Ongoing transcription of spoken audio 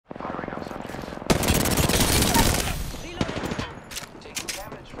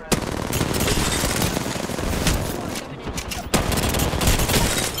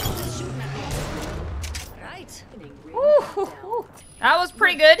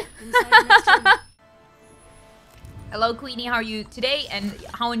good? Hello, Queenie. How are you today? And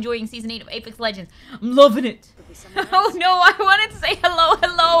how enjoying Season 8 of Apex Legends? I'm loving it. Oh, no. I wanted to say hello,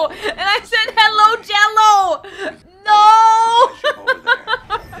 hello. And I said hello, Jello. No.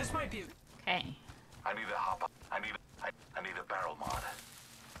 This might be... Okay. I need a hop. I need a barrel mod.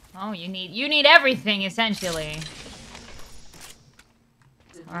 Oh, you need everything, essentially.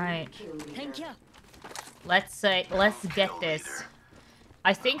 Alright. Thank you. Let's get this.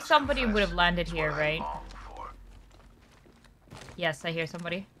 I think somebody would have landed here, right? Yes, I hear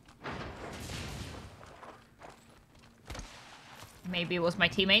somebody. Maybe it was my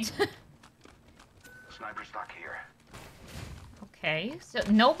teammate. Sniper stock here. Okay, so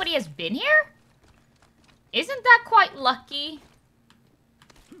nobody has been here? Isn't that quite lucky?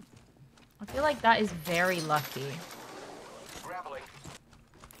 I feel like that is very lucky. Grappling.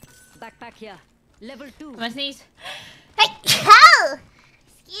 Backpack here. Level 2. I'm gonna sneeze. Hey! Ow!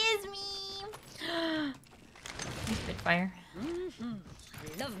 Excuse me. Spitfire.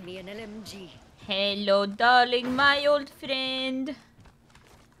 Love me an LMG. Hello, darling, my old friend.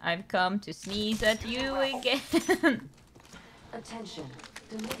 I've come to sneeze at you again. Attention.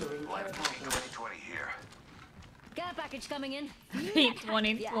 Delivering care package. 2020 here. Care package coming in.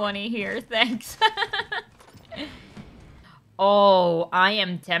 2020 here, thanks. Oh, I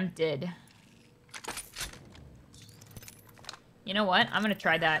am tempted. You know what? I'm gonna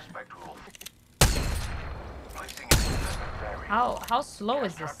try that. How slow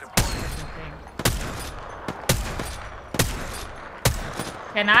is this thing?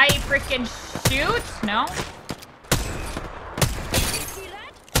 Can I freaking shoot? No?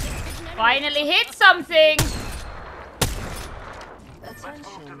 Finally hit something!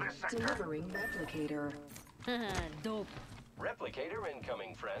 Attention. Delivering replicator. Dope. Replicator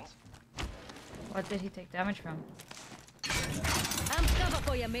incoming, friends. What did he take damage from? I'm cover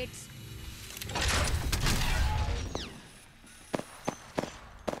for you, mates.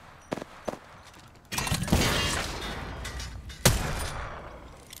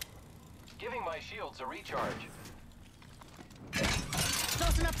 Giving my shields a recharge.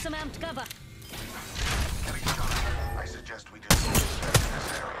 Tossing up some amped cover. Getting shot. I suggest we do some research in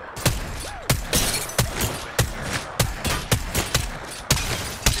this area.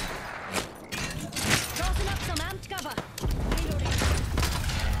 Tossing up some amped cover. Reloading.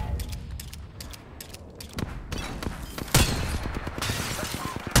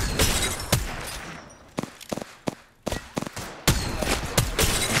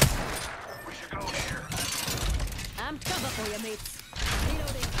 We should go here. Amped cover for you, mates.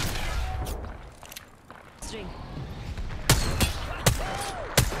 Reloading. String.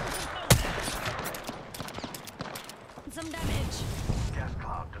 Some damage. Gas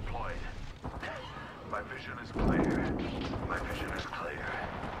cloud deployed. My vision is clear. My vision is clear.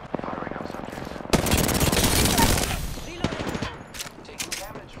 Firing up subjects. Reloading. Taking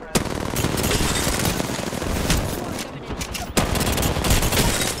damage, friends. Coming in.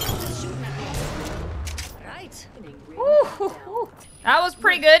 Shooting at me. Right. Woo! That was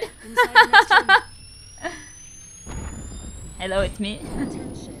pretty good. Hello, it's me.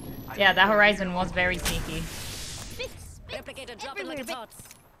 Yeah, that horizon was very sneaky. Replicator dropping like it's hot.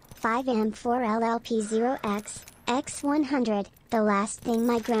 5M4LLP0X, X100. The last thing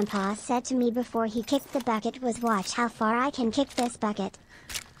my grandpa said to me before he kicked the bucket was, "Watch how far I can kick this bucket."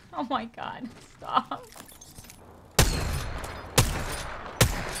 Oh my god, stop.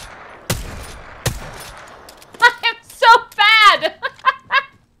 I am so bad!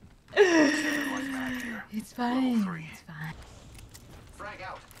 It's fine. It's fine. Frag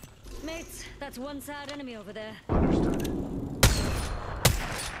out. Mates, that's one sad enemy over there. Understood.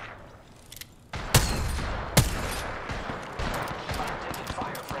 Taking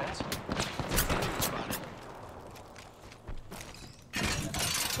fire, friends.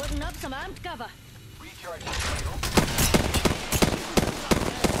 Putting up some amped cover. Recharging shield.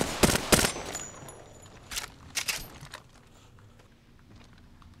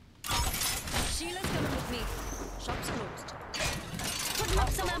 Sheila's coming with me. Shop's closed. Putting up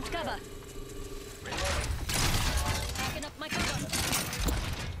some amped cover. Packing up my cover.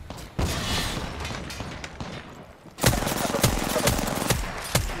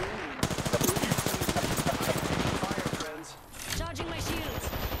 Fire, friends. Charging my shields.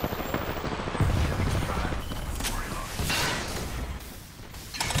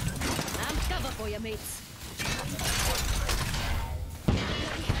 Amped cover for you, mates.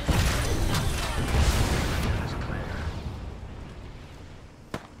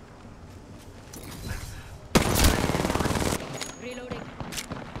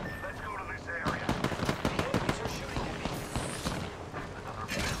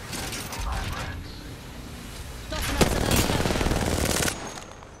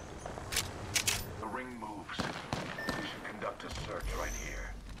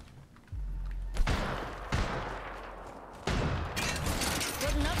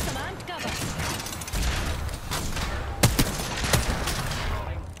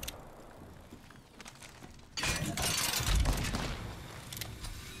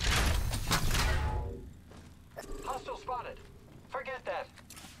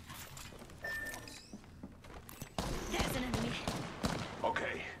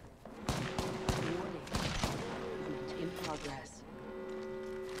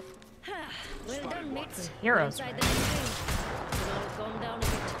 heroes. Inside the ring. Can all calm down a bit.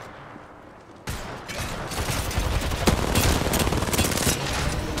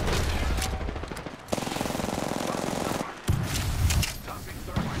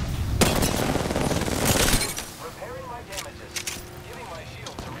 Repairing my damages. Giving my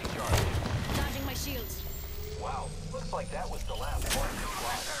shield to recharge. Charging my shields. Wow, looks like that was the last one.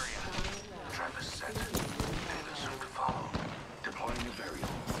 Area. Trap is set. Payload soon to follow. Deploying a variable.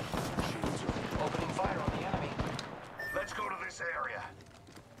 Shields are Opening fire on the enemy. Let's go to this area.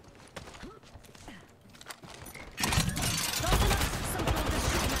 Close enough. Some clones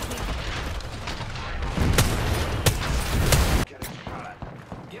shooting at me. Getting shot at.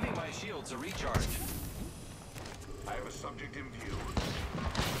 Giving my shields a recharge. I have a subject in view.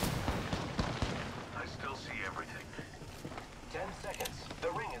 I still see everything. 10 seconds.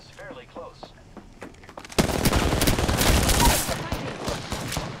 The ring is fairly close.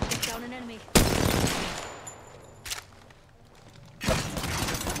 Take down an enemy.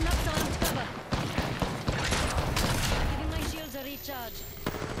 Putting up some cover. Giving my shields a recharge.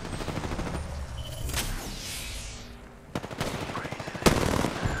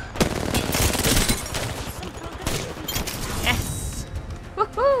 Some clones shooting. Yes!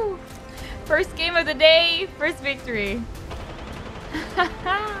 Woohoo! First game of the day, first victory.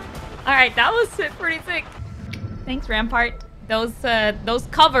 Alright, that was pretty sick. Thanks, Rampart. Those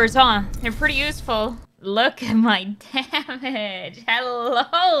covers, huh? They're pretty useful. Look at my damage.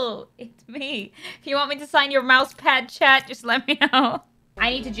 Hello! It's me. If you want me to sign your mouse pad chat, just let me know.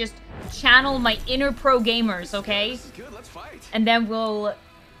 I need to just channel my inner pro gamers, okay? Good, let's fight. And then we're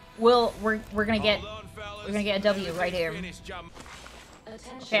gonna get a W right here.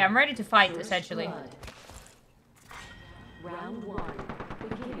 Attention. Okay, I'm ready to fight, First essentially. blood. Round 1.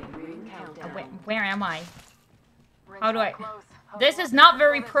 Beginning ring countdown. Where am I? How do I... This is not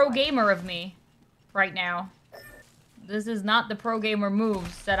very pro gamer of me right now. This is not the pro gamer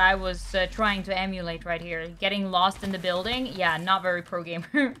moves that I was trying to emulate right here. Getting lost in the building? Yeah, not very pro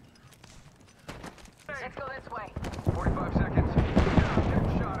gamer. Let's go this way. 45 seconds.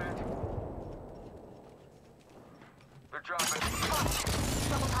 Getting shot at. They're dropping.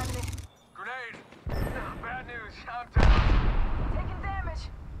 Grenade. Bad news. I'm down. Taking damage.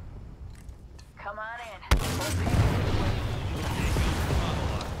 Come on in.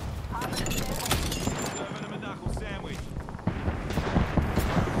 Serving him a knuckle sandwich.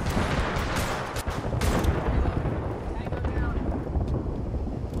 Tango down.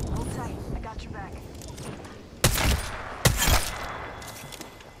 Hold tight. I got your back.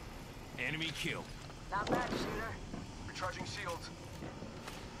 Enemy killed. Not bad, shooter. Recharging shields.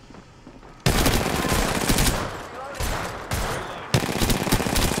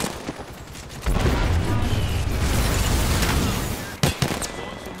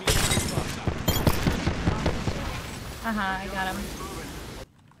 I got him.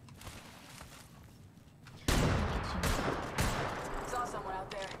 Saw someone out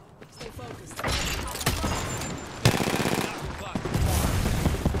there. Stay focused.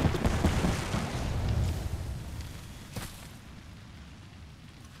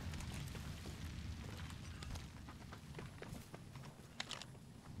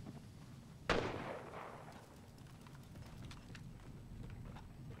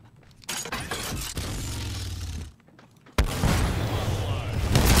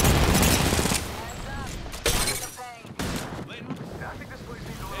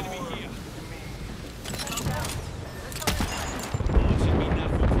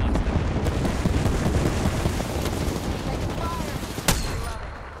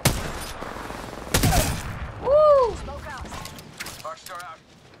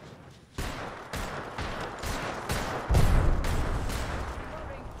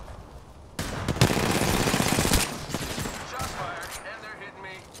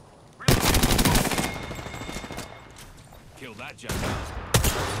 That jump.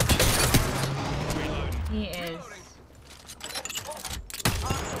 He is.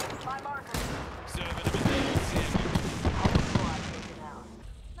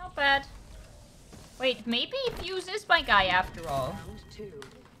 Not bad. Wait, maybe Fuse is my guy after all.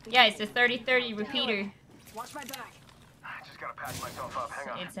 Yeah, it's a 30-30 repeater. Watch my back. I just gotta patch myself up. Hang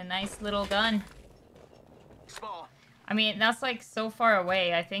on. It's a nice little gun. Small. I mean, that's like so far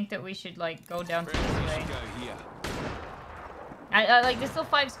away. I think that we should like go down to this way. Go here. I like, there's still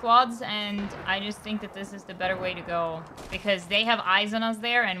 5 squads, and I just think that this is the better way to go. Because they have eyes on us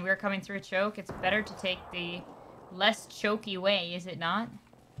there, and we're coming through a choke. It's better to take the less choky way, is it not?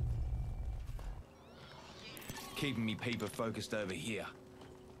 Keeping me people focused over here.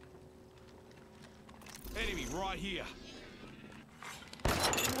 Enemy right here.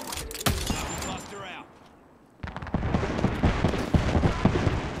 Cluster out.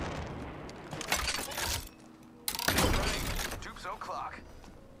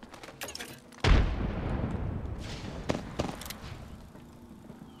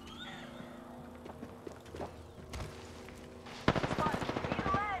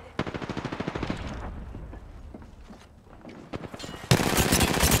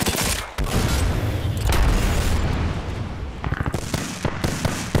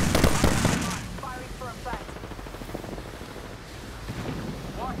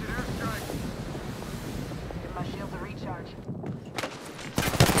 charge.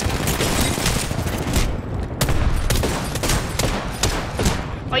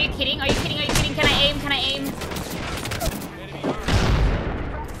 Are you kidding? Are you kidding? Are you kidding? Can I aim? Can I aim?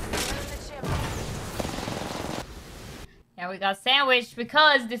 Yeah, we got sandwiched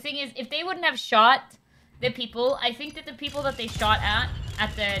because the thing is, if they wouldn't have shot the people, I think that the people that they shot at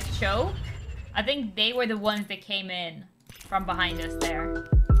the choke, I think they were the ones that came in from behind us there.